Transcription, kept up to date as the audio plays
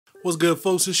What's good,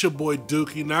 folks? It's your boy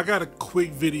Dookie. Now I got a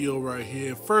quick video right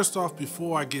here. First off,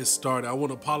 before I get started, I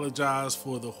want to apologize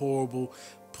for the horrible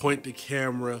point the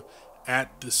camera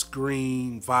at the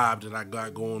screen vibe that I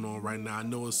got going on right now. I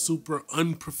know it's super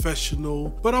unprofessional,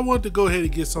 but I wanted to go ahead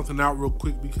and get something out real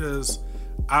quick because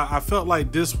I felt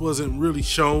like this wasn't really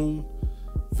shown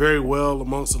very well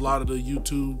amongst a lot of the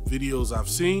YouTube videos I've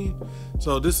seen.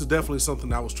 So this is definitely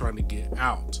something I was trying to get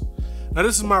out. Now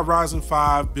this is my Ryzen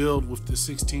 5 build with the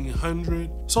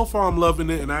 1600. So far I'm loving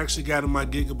it, and I actually got in my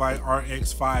Gigabyte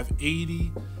RX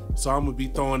 580. So I'm gonna be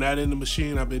throwing that in the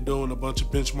machine. I've been doing a bunch of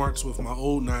benchmarks with my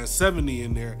old 970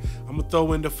 in there. I'm gonna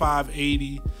throw in the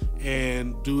 580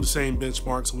 and do the same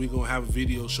benchmarks, and we're gonna have a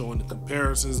video showing the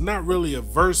comparisons. Not really a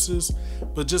versus,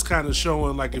 but just kind of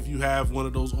showing, like, if you have one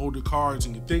of those older cards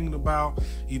and you're thinking about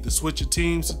either switching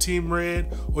teams to Team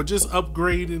Red or just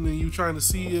upgrading, and you trying to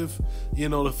see if, you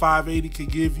know, the 580 could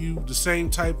give you the same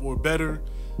type or better,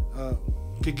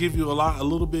 could give you a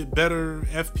little bit better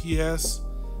FPS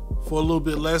for a little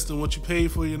bit less than what you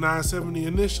paid for your 970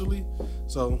 initially.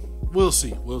 So we'll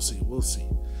see.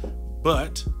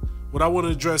 But what I want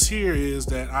to address here is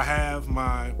that I have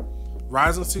my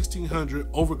Ryzen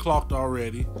 1600 overclocked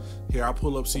already. Here, I'll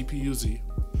pull up CPU-Z.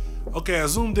 Okay, I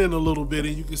zoomed in a little bit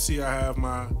and you can see I have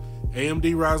my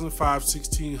AMD Ryzen 5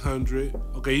 1600.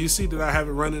 Okay, you see that I have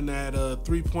it running at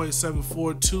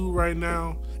 3.742 right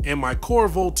now, and my core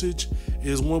voltage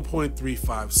is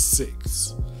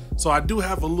 1.356. So I do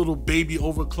have a little baby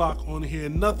overclock on here,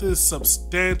 nothing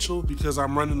substantial because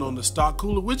I'm running on the stock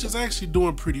cooler, which is actually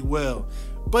doing pretty well.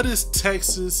 But it's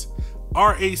Texas,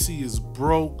 our AC is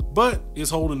broke, but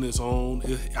it's holding its own.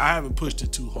 I haven't pushed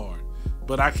it too hard,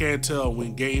 but I can tell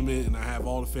when gaming and I have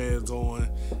all the fans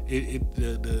on,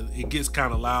 it gets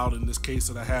kind of loud in this case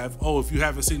that I have. Oh, if you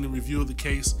haven't seen the review of the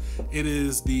case, it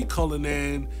is the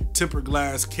Cullinan tempered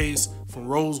glass case from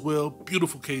Rosewell.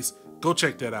 Beautiful case, go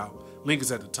check that out. Link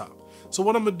is at the top. So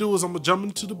what I'm gonna do is I'm gonna jump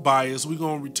into the BIOS. We're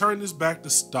gonna return this back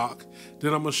to stock.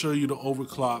 Then I'm gonna show you the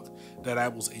overclock that I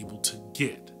was able to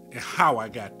get and how I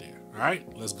got there. All right,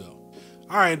 let's go.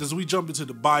 All right, as we jump into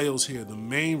the BIOS here, the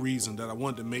main reason that I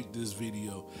wanted to make this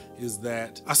video is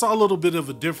that I saw a little bit of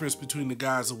a difference between the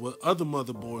guys of what other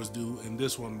motherboards do and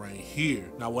this one right here.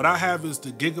 Now what I have is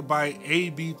the Gigabyte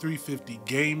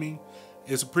AB350-Gaming.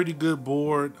 It's a pretty good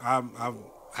board. I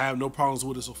have no problems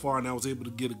with it so far, and I was able to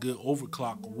get a good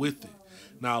overclock with it.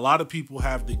 Now, a lot of people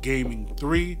have the Gaming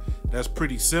 3. That's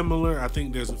pretty similar. I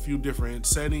think there's a few different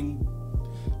setting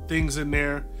things in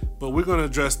there, but we're going to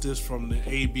address this from the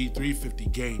AB350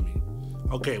 Gaming.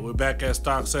 Okay, we're back at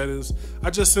stock settings. I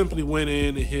just simply went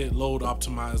in and hit load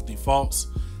optimize defaults.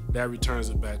 That returns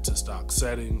it back to stock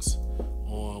settings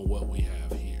on what we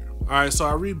have here. All right, so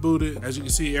I rebooted. As you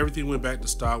can see, everything went back to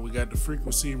stock. We got the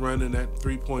frequency running at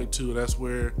 3.2. That's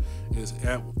where it's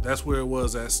at. That's where it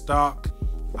was at stock.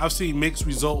 I've seen mixed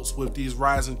results with these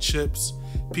Ryzen chips.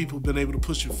 People have been able to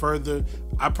push it further.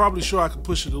 I'm probably sure I could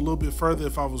push it a little bit further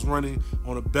if I was running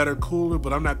on a better cooler,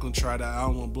 but I'm not going to try that. I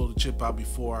don't want to blow the chip out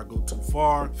before I go too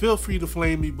far. Feel free to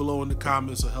flame me below in the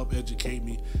comments or help educate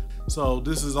me. So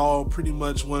this is all pretty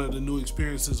much one of the new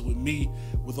experiences with me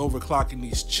with overclocking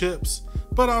these chips.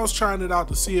 But I was trying it out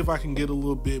to see if I can get a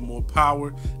little bit more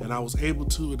power, and I was able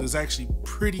to. It is actually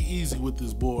pretty easy with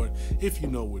this board if you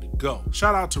know where to go.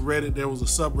 Shout out to Reddit. There was a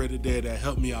subreddit there that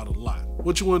helped me out a lot.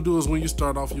 What you want to do is when you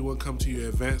start off, you want to come to your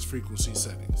advanced frequency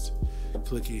settings.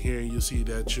 Click in here and you'll see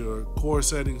that your core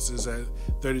settings is at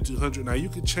 3200. Now you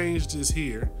can change this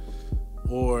here,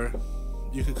 or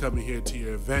you can come in here to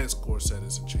your advanced core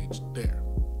settings and change it there.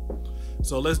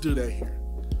 So let's do that here.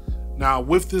 Now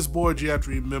with this board, you have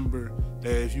to remember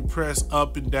that if you press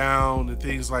up and down and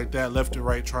things like that, left and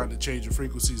right, trying to change your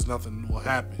frequencies, nothing will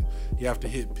happen. You have to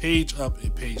hit page up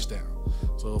and page down.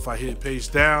 So if I hit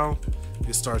page down,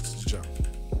 it starts to jump.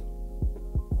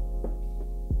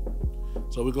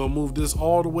 So we're gonna move this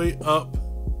all the way up.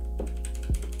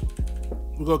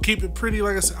 We're gonna keep it pretty.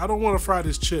 Like I said, I don't want to fry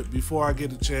this chip before I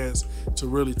get a chance to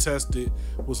really test it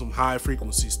with some high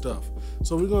frequency stuff.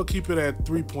 So we're gonna keep it at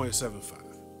 3.75.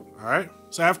 All right,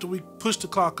 so after we push the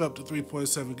clock up to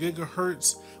 3.7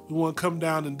 gigahertz, we want to come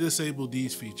down and disable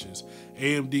these features: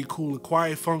 AMD cool and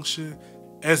quiet function,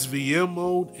 SVM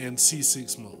mode, and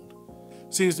C6 mode.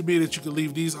 Seems to be that you can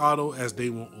leave these auto, as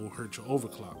they won't hurt your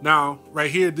overclock. Now,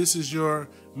 right here, this is your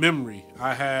memory.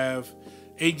 I have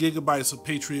 8 gigabytes of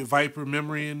Patriot Viper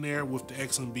memory in there with the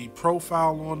XMB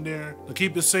profile on there. To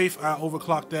keep it safe, I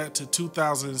overclocked that to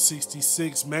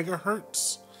 2066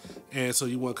 megahertz. And so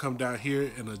you want to come down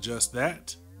here and adjust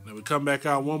that. Now we come back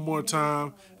out one more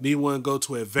time. Need one to go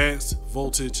to advanced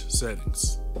voltage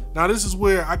settings. Now this is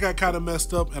where I got kind of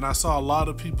messed up, and I saw a lot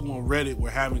of people on Reddit were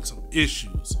having some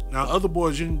issues. Now other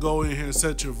boards, you can go in here and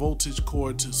set your voltage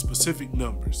cord to specific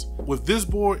numbers. With this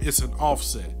board, it's an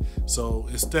offset. So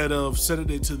instead of setting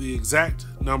it to the exact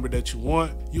number that you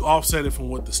want, you offset it from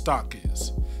what the stock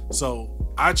is.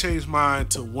 So I changed mine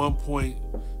to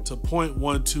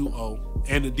 0.120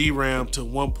 and the DRAM to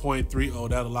 1.30.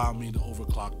 That allowed me to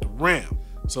overclock the RAM.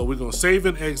 So we're gonna save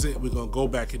and exit. We're gonna go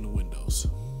back into Windows.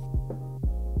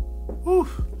 Whew.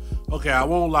 Okay, I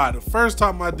won't lie. The first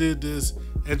time I did this,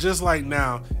 and just like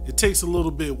now, it takes a little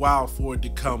bit while for it to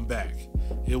come back.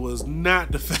 It was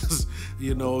not the fast,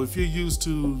 you know, if you're used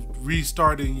to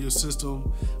restarting your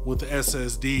system with the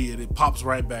SSD and it pops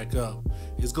right back up,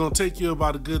 it's gonna take you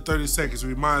about a good 30 seconds. It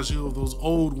reminds you of those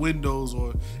old Windows,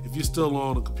 or if you're still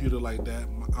on a computer like that,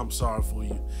 I'm sorry for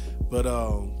you. But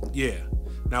yeah.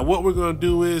 Now what we're gonna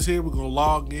do is here, we're gonna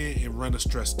log in and run a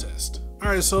stress test. All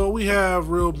right, so we have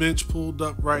Real Bench pulled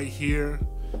up right here.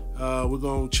 We're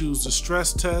gonna choose the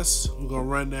stress test. We're gonna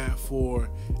run that for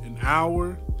an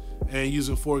hour and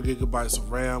using 4 gigabytes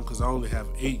of RAM because I only have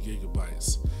 8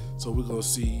 gigabytes. So we're gonna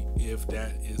see if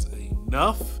that is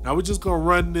enough. Now we're just gonna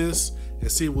run this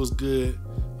and see what's good.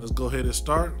 Let's go ahead and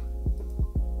start.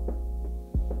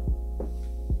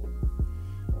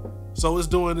 So it's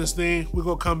doing this thing. We're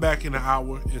gonna come back in an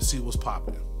hour and see what's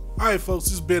popping. All right, folks,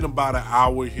 it's been about an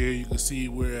hour here. You can see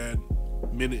we're at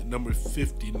minute number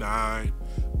 59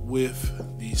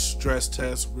 with the stress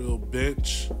test Real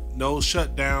Bench. No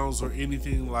shutdowns or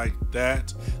anything like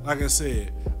that. Like I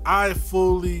said, I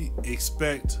fully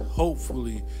expect,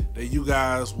 hopefully, that you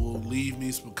guys will leave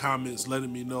me some comments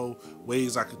letting me know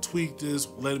ways I could tweak this,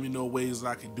 letting me know ways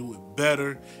I can do it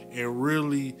better, and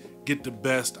really get the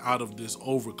best out of this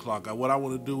overclock. What I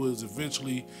want to do is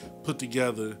eventually put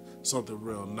together something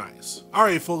real nice. All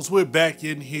right, folks, we're back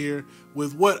in here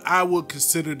with what I would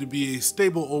consider to be a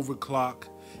stable overclock.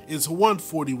 It's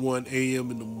 1:41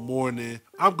 a.m. in the morning.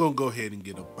 I'm gonna go ahead and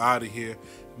get up out of here.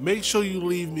 Make sure you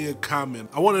leave me a comment.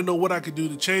 I want to know what I could do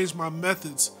to change my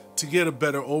methods to get a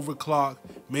better overclock.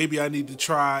 Maybe I need to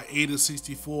try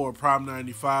AIDA64 or Prime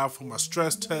 95 for my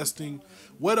stress testing.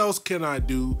 What else can I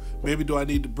do? Maybe do I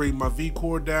need to bring my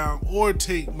V-core down or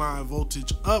take my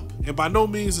voltage up? And by no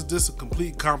means is this a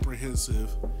complete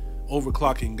comprehensive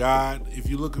overclocking guide. If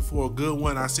you're looking for a good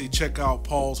one, I say check out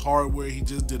Paul's Hardware. He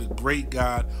just did a great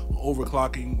guide on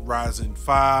overclocking Ryzen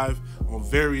 5 on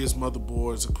various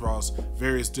motherboards across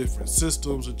various different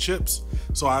systems and chips.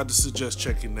 So I just suggest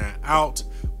checking that out.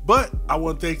 But I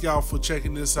want to thank y'all for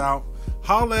checking this out.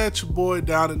 Holla at your boy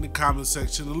down in the comment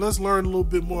section and let's learn a little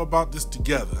bit more about this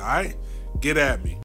together, all right? Get at me.